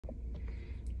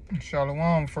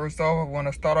Shalom. First off, I want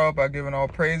to start off by giving all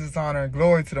praises, honor, and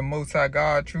glory to the Most High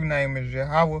God. True name is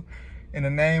Yahweh. In the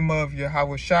name of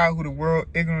Yahweh Shai, who the world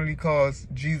ignorantly calls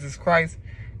Jesus Christ.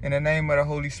 In the name of the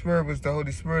Holy Spirit, which the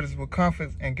Holy Spirit is what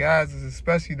comforts and guides us,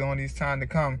 especially during these times to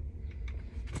come.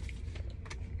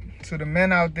 To the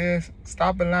men out there,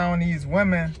 stop allowing these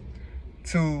women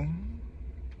to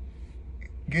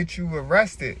get you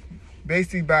arrested,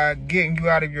 basically by getting you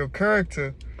out of your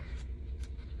character.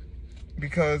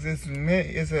 Because it's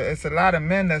a lot of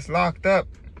men that's locked up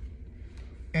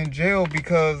in jail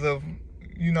because of,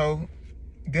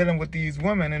 dealing with these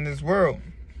women in this world.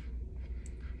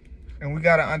 And we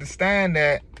got to understand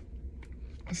that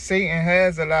Satan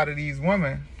has a lot of these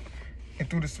women. And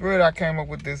through the Spirit, I came up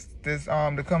with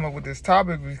to come up with this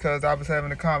topic because I was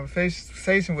having a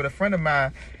conversation with a friend of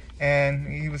mine, and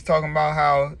he was talking about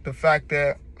how the fact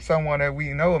that someone that we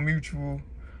know, a mutual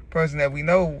person that we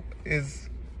know, is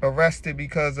arrested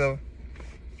because of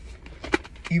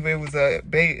either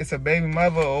it's a baby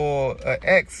mother or an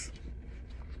ex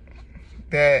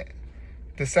that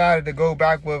decided to go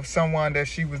back with someone that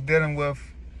she was dealing with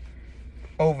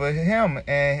over him,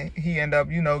 and he ended up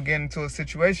getting into a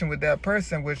situation with that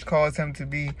person which caused him to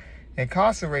be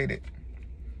incarcerated.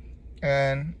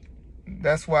 And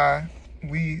that's why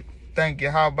we thank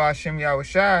Yahweh Shem Yahweh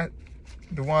Shai,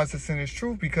 the ones that's in this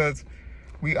truth, because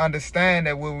we understand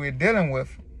that what we're dealing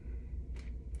with.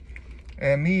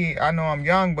 And me, I know I'm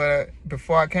young, but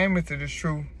before I came into this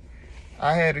truth,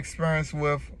 I had experience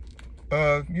with,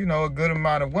 a good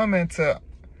amount of women to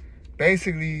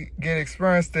basically get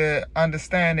experience to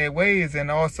understand their ways and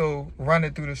also run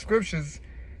it through the scriptures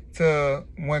to,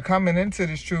 when coming into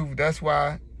this truth, that's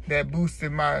why that's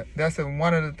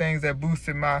one of the things that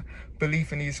boosted my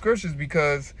belief in these scriptures,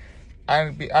 because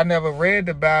I never read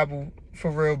the Bible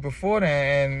for real before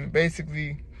then. And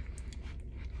basically,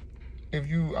 if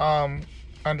you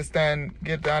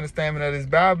get the understanding of this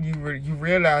Bible, you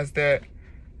realize that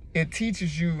it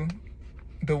teaches you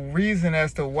the reason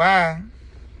as to why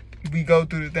we go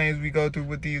through the things we go through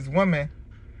with these women,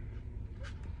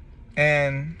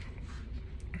 and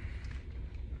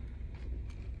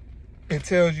it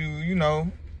tells you,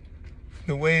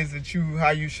 the ways that how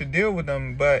you should deal with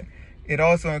them. But it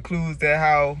also includes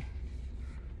the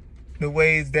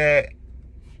ways that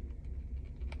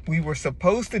we were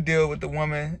supposed to deal with the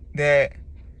woman that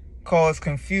caused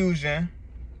confusion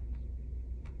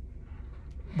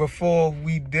before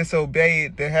we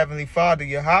disobeyed the Heavenly Father,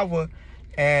 Yahweh,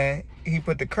 and he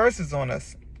put the curses on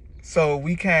us. So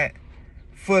we can't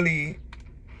fully,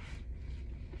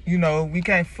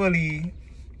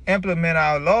 implement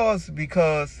our laws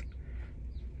because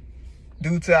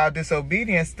due to our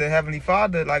disobedience, the Heavenly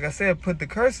Father, like I said, put the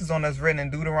curses on us written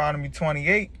in Deuteronomy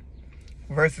 28,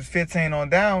 verses 15 on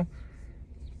down,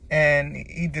 and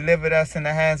he delivered us in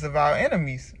the hands of our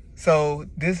enemies. So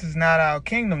this is not our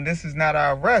kingdom. This is not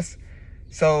our rest.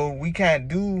 So we can't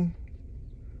do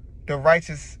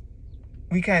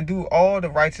all the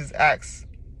righteous acts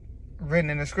written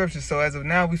in the scriptures. So as of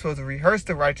now, we're supposed to rehearse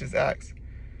the righteous acts,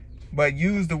 but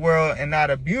use the world and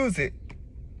not abuse it.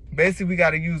 Basically, we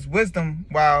got to use wisdom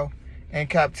while in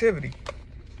captivity.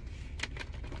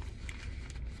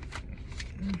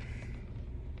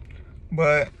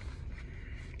 But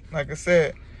like I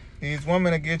said, these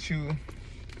women will get you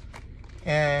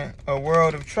in a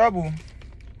world of trouble,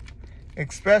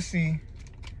 especially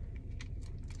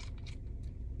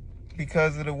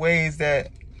because of the ways that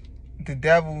the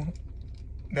devil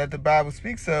that the Bible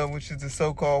speaks of, which is the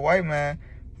so-called white man,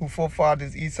 who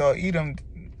forefathers Esau, Edom,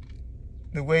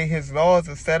 the way his laws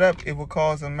are set up, it will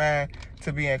cause a man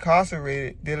to be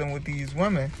incarcerated dealing with these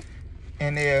women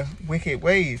and their wicked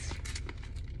ways.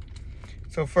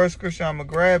 So first scripture I'm going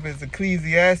to grab is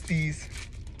Ecclesiastes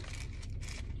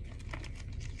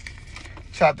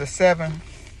chapter 7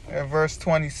 and verse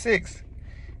 26.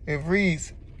 It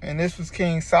reads, and this was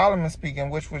King Solomon speaking,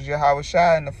 which was Yahweh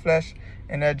Shai in the flesh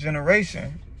in that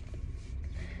generation.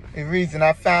 It reads, and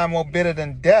I find more bitter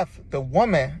than death, the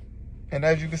woman. And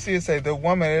as you can see, it say the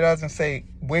woman. It doesn't say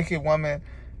wicked woman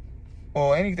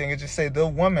or anything. It just say the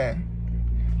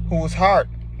woman, whose heart,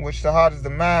 which the heart is the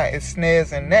mind, is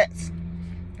snares and nets,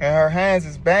 and her hands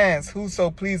is bands. Whoso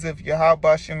pleaseth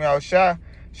Yahweh Shem Yahweh Shai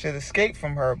should escape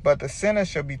from her, but the sinner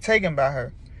shall be taken by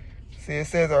her. See, it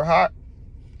says her heart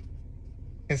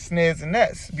is snares and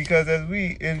nets, because if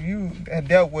you have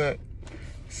dealt with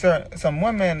some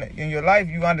women in your life,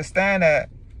 you understand that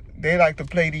they like to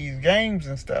play these games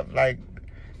and stuff. Like,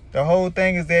 the whole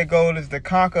thing is their goal is to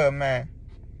conquer a man.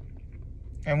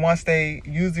 And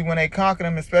usually when they conquer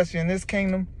them, especially in this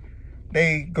kingdom,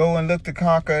 they go and look to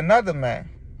conquer another man.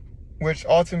 which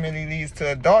ultimately leads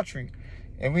to adultery.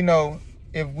 And we know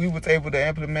if we was able to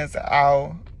implement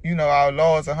our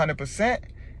laws 100%,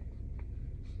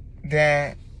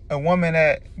 then a woman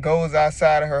that goes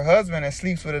outside of her husband and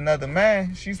sleeps with another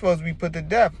man, she's supposed to be put to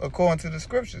death according to the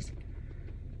scriptures.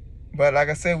 But like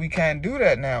I said, we can't do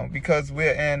that now because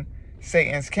we're in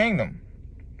Satan's kingdom.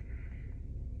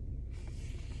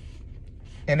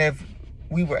 And if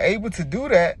we were able to do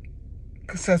that,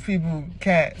 since people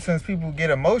get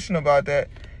emotional about that,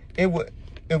 if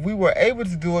we were able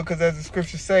to do it, because as the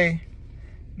scriptures say,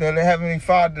 the Heavenly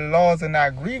Father, the laws are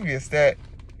not grievous that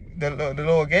the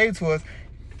Lord gave to us,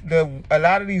 a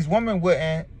lot of these women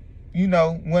wouldn't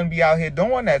be out here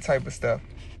doing that type of stuff.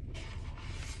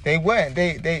 They wouldn't.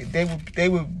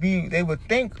 They would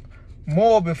think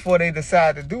more before they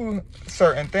decide to do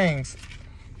certain things,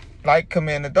 like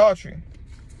committing adultery.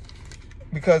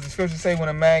 Because the scriptures say when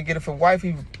a man getteth a wife,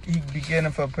 he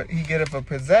getteth a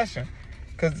possession.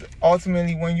 Because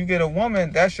ultimately, when you get a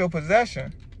woman, that's your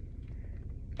possession.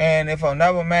 And if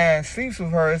another man sleeps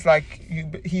with her, it's like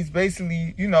he's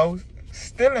basically,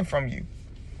 stealing from you.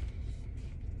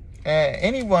 And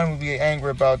anyone would be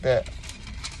angry about that.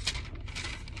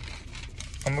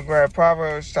 I'm going to grab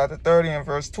Proverbs chapter 30 and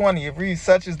verse 20. It reads,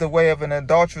 "Such is the way of an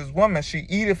adulterous woman. She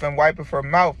eateth and wipeth her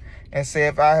mouth, and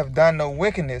saith, I have done no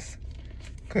wickedness."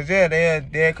 Because,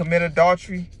 they'll commit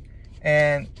adultery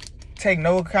and take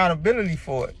no accountability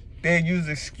for it. They'll use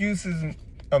excuses,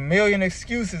 a million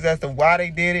excuses as to why they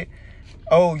did it.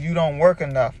 Oh, you don't work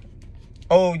enough.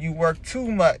 Oh, you work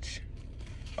too much.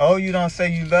 Oh, you don't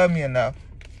say you love me enough.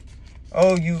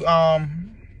 Oh, you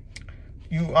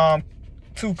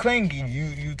too clingy.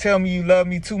 You tell me you love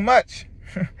me too much.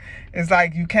 It's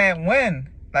like you can't win.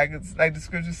 Like the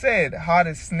scripture said, heart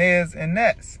is snares and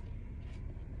nets.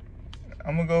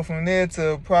 I'm going to go from there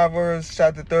to Proverbs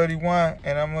chapter 31,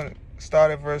 and I'm going to start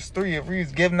at verse 3. It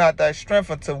reads, "Give not thy strength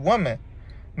unto women,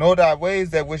 nor thy ways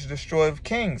that which destroy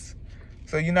kings."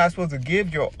 So you're not supposed to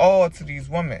give your all to these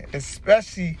women,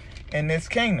 especially in this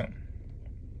kingdom.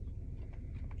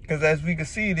 Because as we can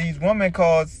see, these women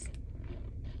cause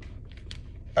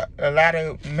a lot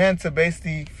of men to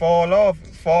basically fall out of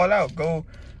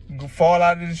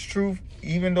this truth,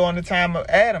 even during the time of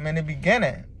Adam in the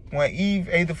beginning, when Eve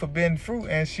ate the forbidden fruit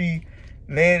and she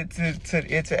led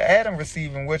it to Adam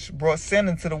receiving, which brought sin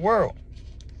into the world.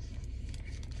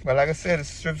 But like I said, the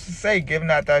scriptures say, "Give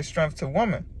not thy strength to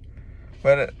women."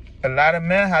 But a lot of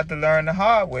men have to learn the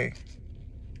hard way.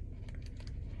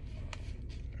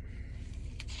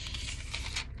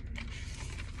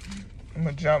 I'm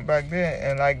going to jump back there.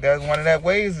 And like that's one of that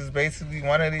ways is basically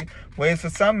one of the ways for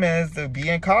some men is to be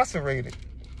incarcerated.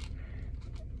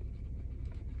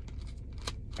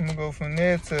 I'm going to go from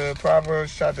there to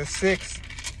Proverbs chapter 6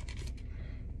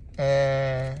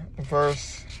 and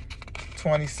verse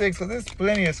 26. So there's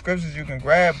plenty of scriptures you can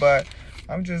grab, but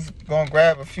I'm just going to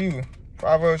grab a few.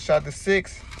 Proverbs chapter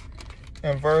 6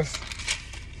 and verse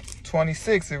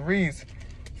 26. It reads,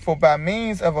 "For by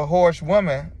means of a whorish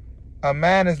woman, a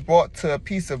man is brought to a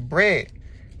piece of bread."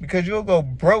 Because you'll go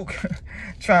broke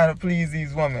trying to please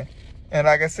these women. And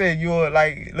like I said, you'll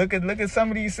look at some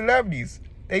of these celebrities.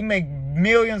 They make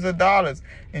millions of dollars,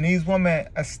 and these women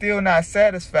are still not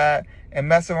satisfied and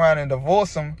mess around and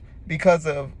divorce them because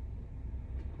of,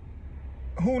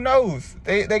 who knows?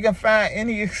 They can find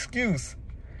any excuse.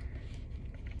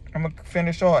 I'm going to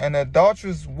finish on. "And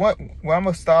adulterous, I'm going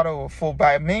to start over. For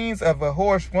by means of a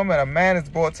whorish woman, a man is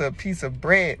brought to a piece of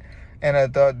bread,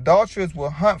 and the adulterers will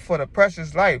hunt for the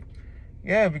precious life."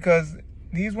 Yeah, because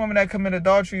these women that commit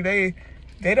adultery, they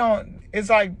don't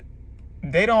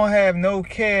have no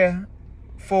care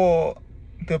for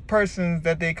the persons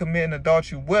that they commit an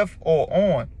adultery with or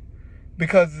on.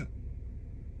 Because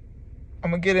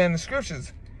I'm going to get in the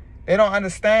scriptures. They don't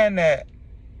understand that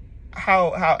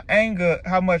how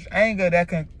much anger that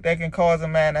can cause a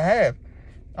man to have.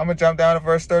 I'm going to jump down to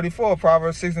verse 34,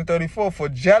 Proverbs 6 and 34. "For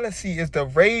jealousy is the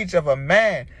rage of a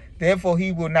man, therefore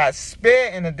he will not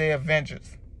spare in the day of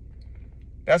vengeance."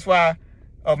 That's why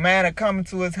a man will come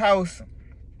into his house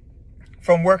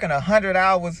from working 100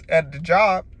 hours at the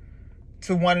job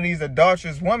to one of these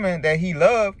adulterous women that he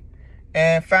loved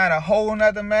and find a whole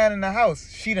nother man in the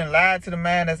house. She done lied to the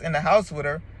man that's in the house with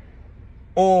her,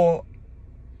 or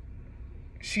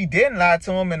she didn't lie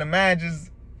to him and the man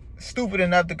just stupid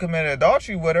enough to commit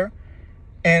adultery with her,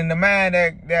 and the man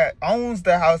that owns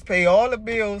the house pay all the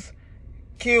bills,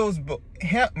 kills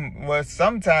him. Well,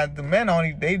 sometimes the men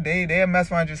only they'll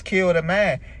mess around and just kill the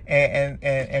man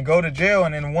and go to jail,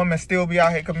 and then the woman still be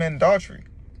out here committing adultery.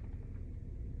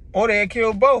 Or they'll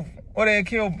kill both. Or they'll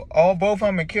kill both of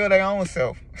them and kill their own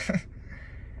self.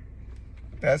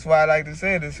 That's why I like to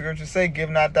say, the scriptures say, give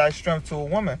not thy strength to a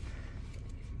woman.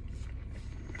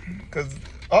 Because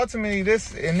ultimately,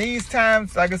 in these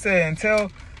times, like I said,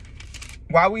 until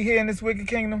while we here in this wicked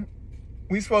kingdom,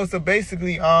 we supposed to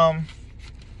basically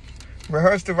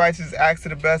rehearse the righteous acts to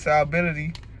the best of our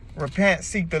ability, repent,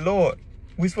 seek the Lord.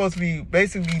 We supposed to be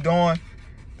basically doing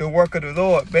the work of the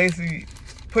Lord, basically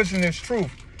pushing this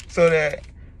truth so that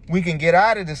we can get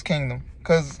out of this kingdom.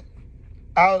 Because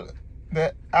our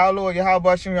Lord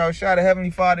Yahweh Shem Yahushua, the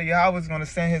Heavenly Father Yahweh, is going to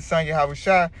send his son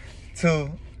Yahushua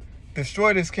to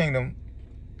destroy this kingdom,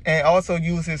 and also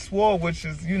use his sword, which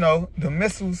is, the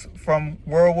missiles from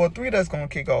World War III that's going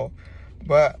to kick off.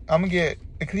 But I'm going to get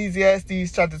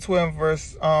Ecclesiastes chapter 12,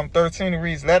 verse 13. It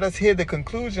reads, let us hear the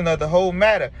conclusion of the whole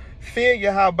matter. Fear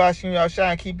Yahweh Shem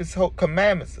Yahushua and keep his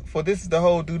commandments, for this is the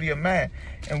whole duty of man.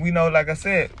 And we know, like I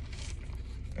said,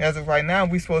 as of right now,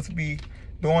 we're supposed to be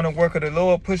doing the work of the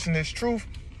Lord, pushing this truth.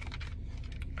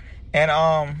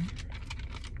 And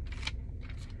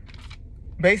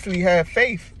basically have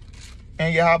faith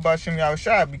in Yahweh Shem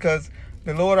Yahushua, because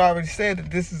the Lord already said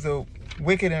that this is a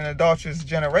wicked and adulterous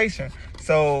generation.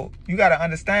 So you got to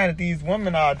understand that these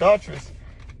women are adulterous,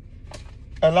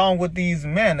 along with these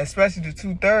men, especially the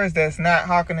 2/3 that's not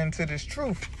hearkening to this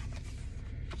truth.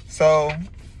 So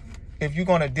if you're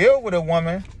going to deal with a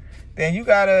woman, then you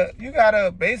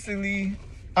gotta basically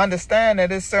understand that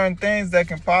there's certain things that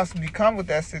can possibly come with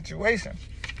that situation.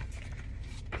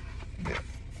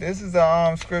 This is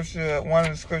a scripture, one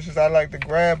of the scriptures I like to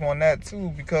grab on that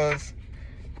too, because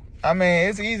I mean,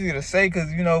 it's easy to say because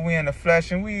we in the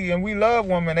flesh and we love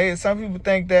women. Some people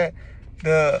think that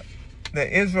the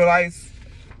Israelites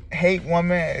hate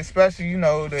women, especially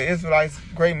the Israelites,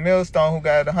 great millstone who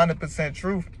got 100%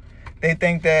 truth. They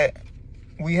think that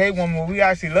we hate women, but we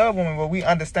actually love women, but we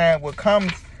understand what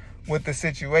comes with the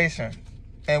situation,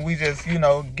 and we just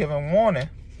give them warning.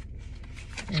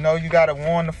 You got to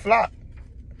warn the flock.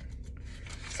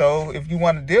 So if you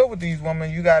want to deal with these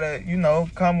women, you gotta,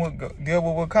 deal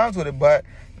with what comes with it. But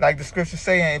like the scriptures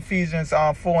say in Ephesians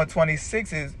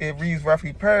 4:26, it reads,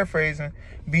 roughly paraphrasing,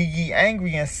 be ye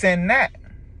angry and sin not.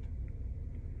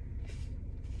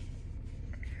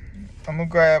 I'm gonna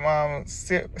grab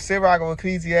Sirach of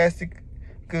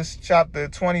Ecclesiasticus chapter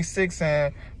 26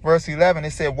 and verse 11.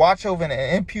 It said, watch over an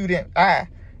impudent eye.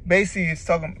 Basically, it's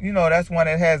talking, that's one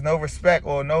that has no respect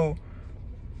or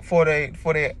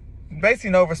basically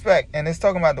no respect. And it's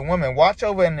talking about the woman. Watch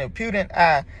over an impudent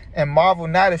eye and marvel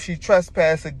not if she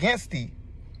trespass against thee.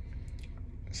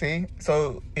 See?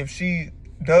 So if she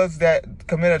does that,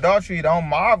 commit adultery, don't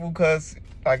marvel, because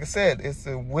like I said, it's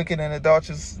a wicked and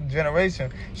adulterous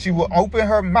generation. She will open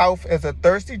her mouth as a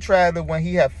thirsty traveler when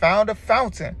he have found a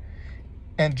fountain,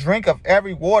 and drink of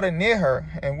every water near her.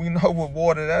 And we know what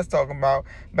water that's talking about.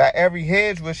 By every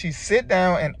hedge will she sit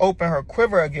down and open her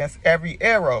quiver against every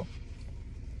arrow.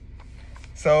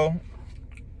 So,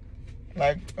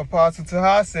 like Apostle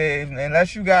Taha said,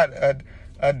 unless you got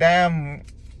a damn,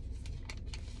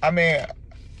 a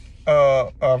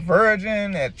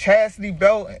virgin, a chastity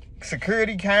belt,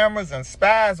 security cameras, and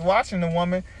spies watching the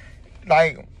woman,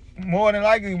 like, more than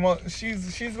likely,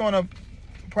 she's going to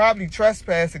probably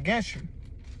trespass against you.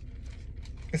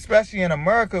 Especially in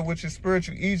America, which is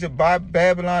spiritual Egypt,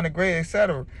 Babylon the Great,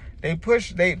 etc. They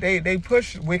push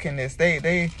wickedness.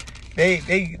 They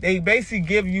basically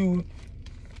give you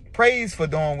praise for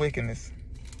doing wickedness.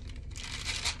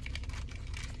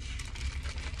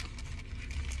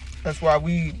 That's why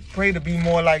we pray to be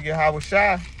more like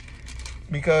Yahushua,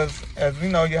 because as we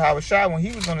know, Yahushua, when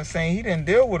he was on the scene, he didn't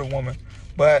deal with a woman.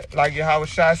 But like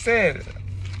Yahushua said,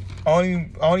 only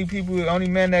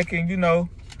men that can,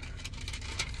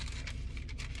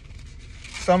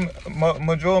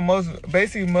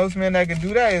 most men that can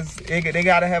do that is they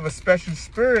got to have a special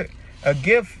spirit, a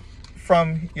gift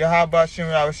from Yahweh Shem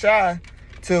Yahushua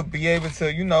to be able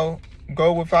to,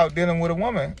 go without dealing with a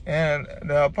woman. And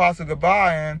the Apostle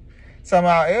Gabar and some of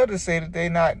our elders say that they're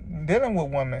not dealing with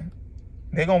women.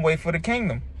 They're going to wait for the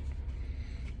kingdom.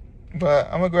 But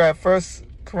I'm going to grab 1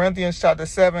 Corinthians chapter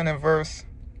 7 and verse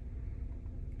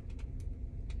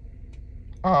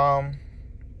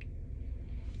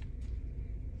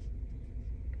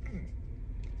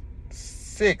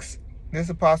 6. This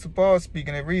Apostle Paul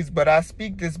speaking. It reads, but I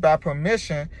speak this by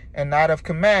permission and not of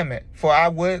commandment. For I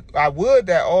would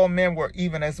that all men were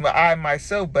even as I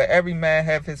myself, but every man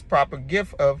have his proper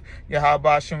gift of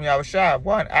Yahweh Shem Yahushua,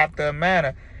 one after a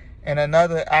manner, and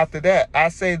another after that. I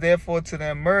say therefore to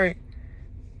them married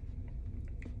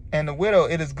and the widow,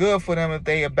 it is good for them if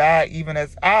they abide even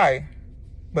as I.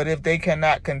 But if they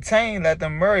cannot contain, let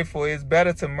them marry, for it is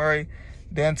better to marry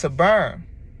than to burn.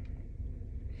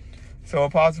 So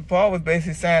Apostle Paul was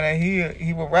basically saying that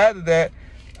he would rather that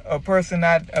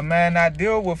a man not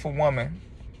deal with a woman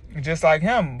just like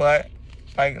him, but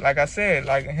like I said,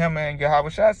 like him and Yahweh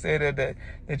Shah said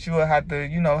that you will have to,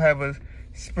 have a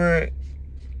spirit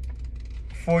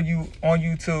on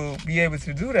you to be able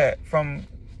to do that from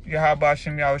Yahweh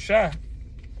Hashem Yahweh Shah.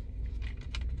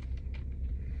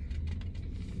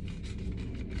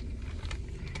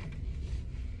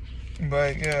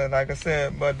 But yeah, like I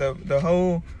said, but the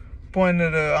whole point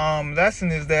of the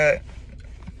lesson is that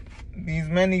these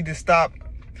men need to stop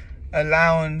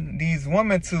allowing these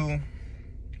women to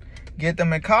get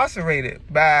them incarcerated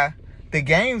by the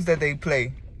games that they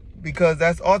play, because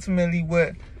that's ultimately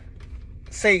what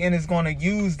Satan is going to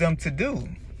use them to do,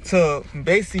 to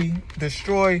basically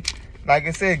destroy. Like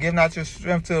I said, give not your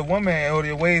strength to a woman or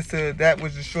your ways to that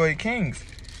which destroy kings.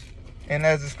 And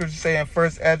as the scripture say in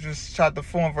 1 Esdras chapter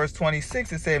 4 and verse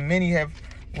 26, it said, many have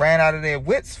ran out of their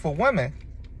wits for women.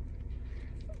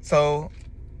 So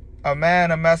a man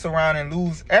will mess around and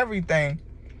lose everything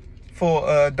for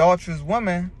an adulterous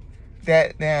woman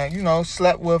that then,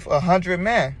 slept with 100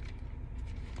 men.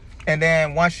 And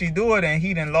then once she do it and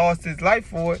he done lost his life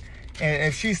for it, and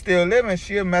if she's still living,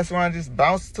 she'll mess around and just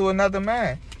bounce to another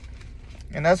man.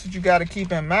 And that's what you got to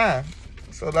keep in mind.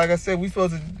 So like I said, we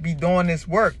supposed to be doing this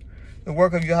work. The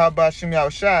work of Yahweh Hashem Yahweh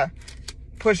Shah,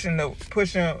 pushing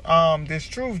this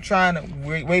truth, trying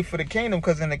to wait for the kingdom,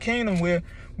 because in the kingdom we're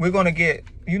gonna get,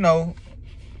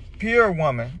 pure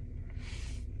woman,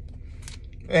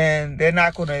 and they're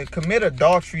not gonna commit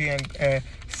adultery and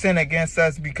sin against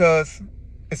us, because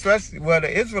especially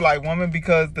the Israelite woman,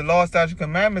 because the law, statute,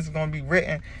 commandments are gonna be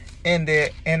written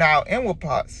in our inward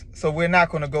parts, so we're not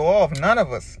gonna go off, none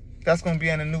of us. That's gonna be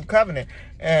in the new covenant.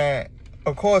 And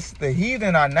of course, the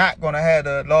heathen are not going to have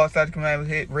the law, statute,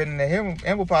 commandments written in their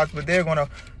inward parts, but they're going to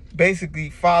basically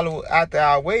follow after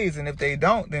our ways, and if they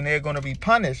don't, then they're going to be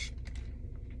punished.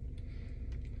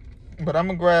 But I'm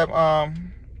going to grab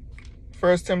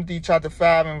 1 Timothy chapter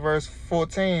 5 and verse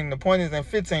 14. The point is in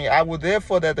 15. I will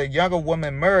therefore that the younger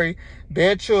woman marry,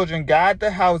 bear children, guide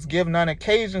the house, give none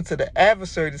occasion to the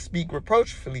adversary to speak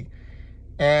reproachfully.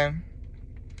 And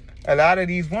a lot of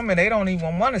these women, they don't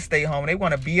even want to stay home. They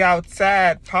want to be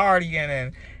outside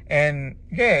partying and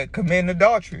committing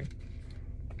adultery.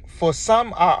 For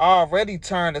some are already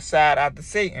turned aside after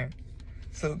Satan.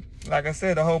 So, like I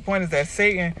said, the whole point is that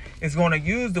Satan is going to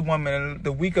use the woman,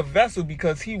 the weaker vessel,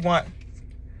 because he wants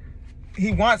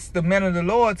the men of the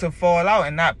Lord to fall out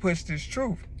and not push this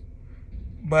truth.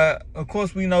 But, of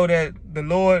course, we know that the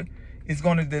Lord is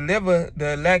going to deliver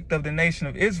the elect of the nation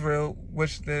of Israel,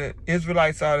 which the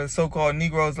Israelites are the so-called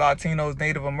Negroes, Latinos,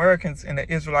 Native Americans, and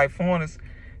the Israelite foreigners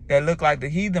that look like the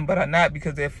heathen but are not,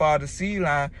 because their father's seed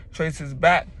line traces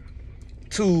back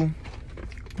to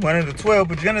one of the 12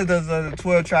 progenitors of the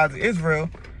 12 tribes of Israel.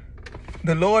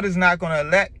 The Lord is not going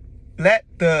to let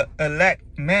the elect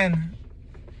men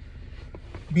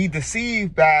be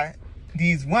deceived by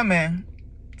these women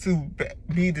to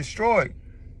be destroyed.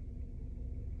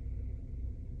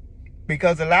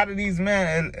 Because a lot of these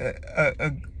men,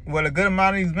 a good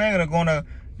amount of these men are going to,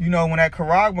 when that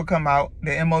Charagma come out,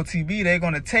 the MOTB, they're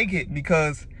going to take it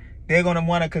because they're going to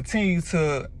want to continue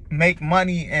to make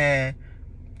money and,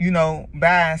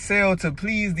 buy and sell to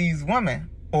please these women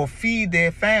or feed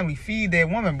their family, feed their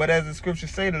woman. But as the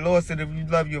scriptures say, the Lord said, if you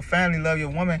love your family, love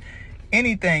your woman,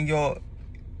 anything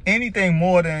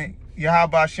more than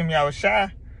Yahweh Hashem Yahweh Shah,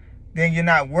 then you're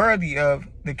not worthy of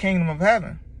the kingdom of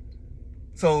heaven.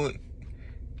 So,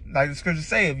 like the scriptures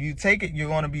say, if you take it, you're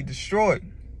going to be destroyed.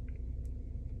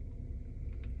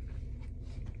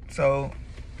 So,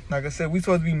 like I said, we're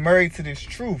supposed to be married to this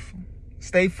truth.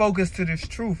 Stay focused to this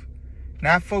truth.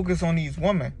 Not focus on these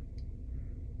women.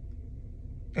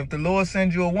 If the Lord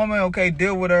sends you a woman, okay,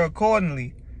 deal with her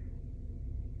accordingly.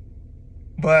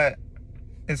 But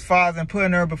as far as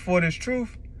putting her before this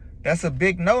truth, that's a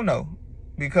big no-no.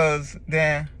 Because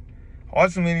then,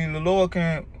 ultimately, the Lord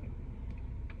can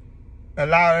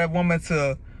allow that woman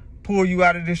to pull you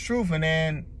out of this truth, and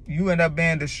then you end up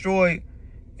being destroyed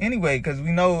anyway. Because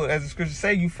we know, as the scriptures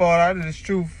say, you fall out of this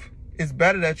truth. It's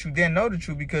better that you didn't know the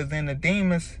truth, because then the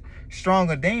demons,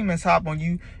 stronger demons, hop on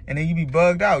you, and then you be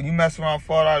bugged out. You mess around,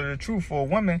 fall out of the truth. For a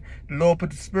woman, the Lord put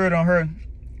the spirit on her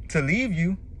to leave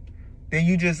you, then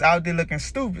you just out there looking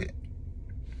stupid.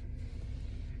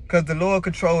 Because the Lord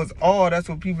controls all. That's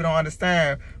what people don't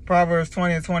understand. Proverbs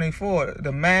 20 and 24.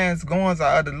 The man's goings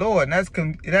are of the Lord. And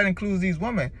that includes these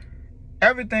women.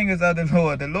 Everything is of the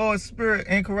Lord. The Lord's spirit,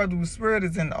 incorruptible spirit,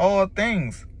 is in all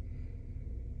things.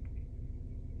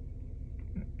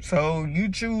 So you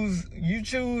choose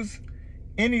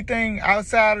anything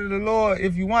outside of the Lord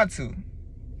if you want to.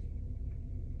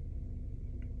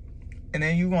 And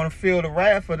then you want to feel the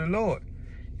wrath of the Lord.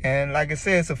 And like I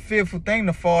said, it's a fearful thing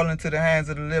to fall into the hands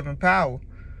of the living power.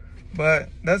 But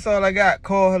that's all I got.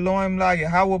 Call Elohim La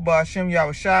Yahweh Ba'Hashem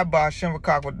Yahushua Ba'Hashem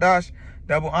Rakakwadash.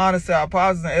 Double honor to our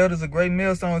apostles and elders of Great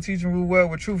Millstone, teaching rule well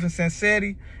with truth and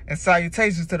sincerity. And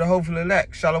salutations to the hopeful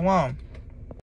elect. Shalom.